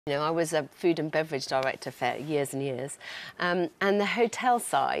You know, I was a food and beverage director for years and years, and the hotel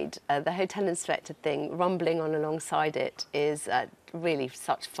side, the hotel inspector thing, rumbling on alongside it is really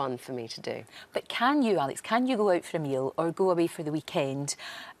such fun for me to do. But can you, Alex, can you go out for a meal or go away for the weekend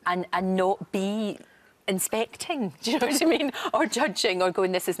and not be inspecting, do you know what I mean? Or judging or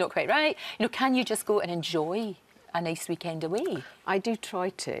going, this is not quite right? You know, can you just go and enjoy a nice weekend away? I do try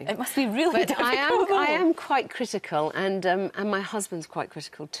to. It must be really difficult. I am quite critical, and my husband's quite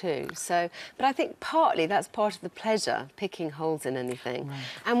critical too. So, but I think partly that's part of the pleasure, picking holes in anything. Right.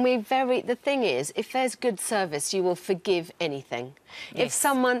 And the thing is, if there's good service, you will forgive anything. Yes,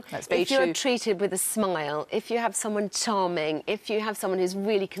 If you're treated with a smile, if you have someone charming, if you have someone who's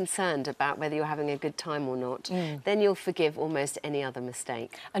really concerned about whether you're having a good time or not, then you'll forgive almost any other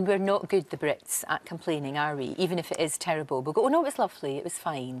mistake. And we're not good, the Brits, at complaining, are we? Even if it is terrible, we'll go, oh no, it was lovely, it was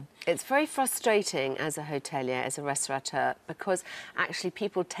fine. It's very frustrating as a hotelier, as a restaurateur, because actually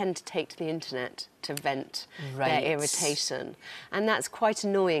people tend to take to the internet to vent their irritation. And that's quite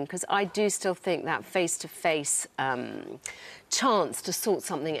annoying, because I do still think that face-to-face chance to sort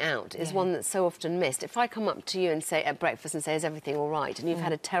something out is one that's so often missed. If I come up to you and say at breakfast and say, is everything all right? And you've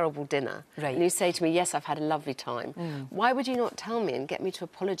had a terrible dinner, and you say to me, yes, I've had a lovely time. Why would you not tell me and get me to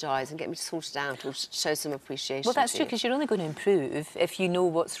apologise and get me to sort it out or show some appreciation? Well, that's true, because you're only going to improve if you know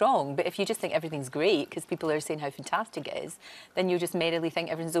what's wrong. But if you just think everything's great because people are saying how fantastic it is, then you just merrily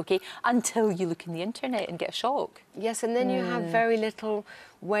think everything's OK until you look in the internet and get a shock. Yes, and then you have very little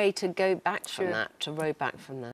way to go back from that, to row back from that.